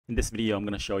In this video, I'm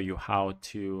going to show you how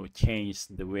to change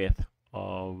the width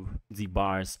of the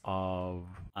bars of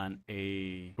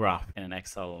a graph in an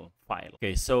Excel file.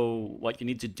 Okay, so what you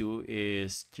need to do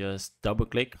is just double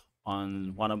click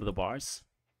on one of the bars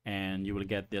and you will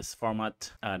get this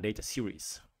format data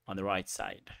series on the right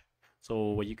side.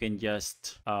 So you can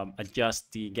just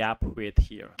adjust the gap width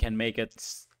here. You can make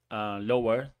it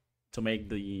lower to make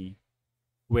the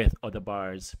width of the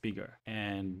bars bigger,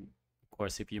 and of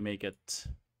course if you make it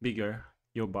bigger,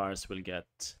 your bars will get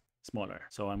smaller.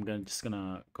 So I'm just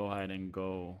gonna go ahead and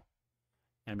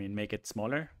make it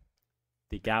smaller,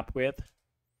 the gap width.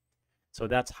 So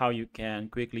that's how you can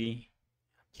quickly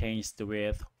change the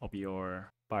width of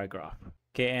your bar graph.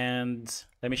 Okay, and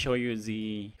let me show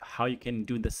you how you can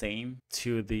do the same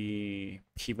to the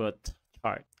pivot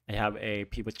chart. I have a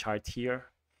pivot chart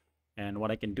here, and what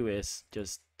I can do is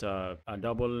just a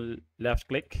double left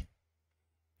click,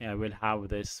 and I will have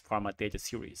this format data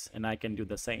series, and I can do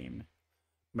the same.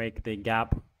 Make the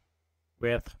gap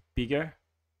width bigger,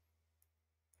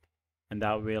 and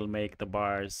that will make the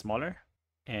bars smaller.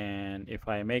 And if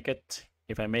I make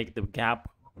the gap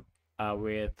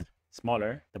width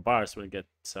smaller, the bars will get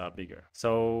bigger.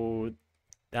 So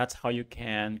that's how you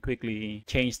can quickly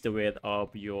change the width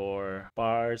of your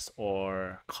bars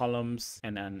or columns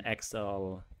in an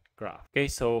Excel graph. Okay,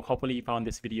 so hopefully you found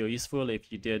this video useful.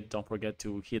 If you did, don't forget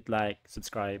to hit like,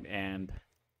 subscribe, and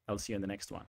I'll see you in the next one.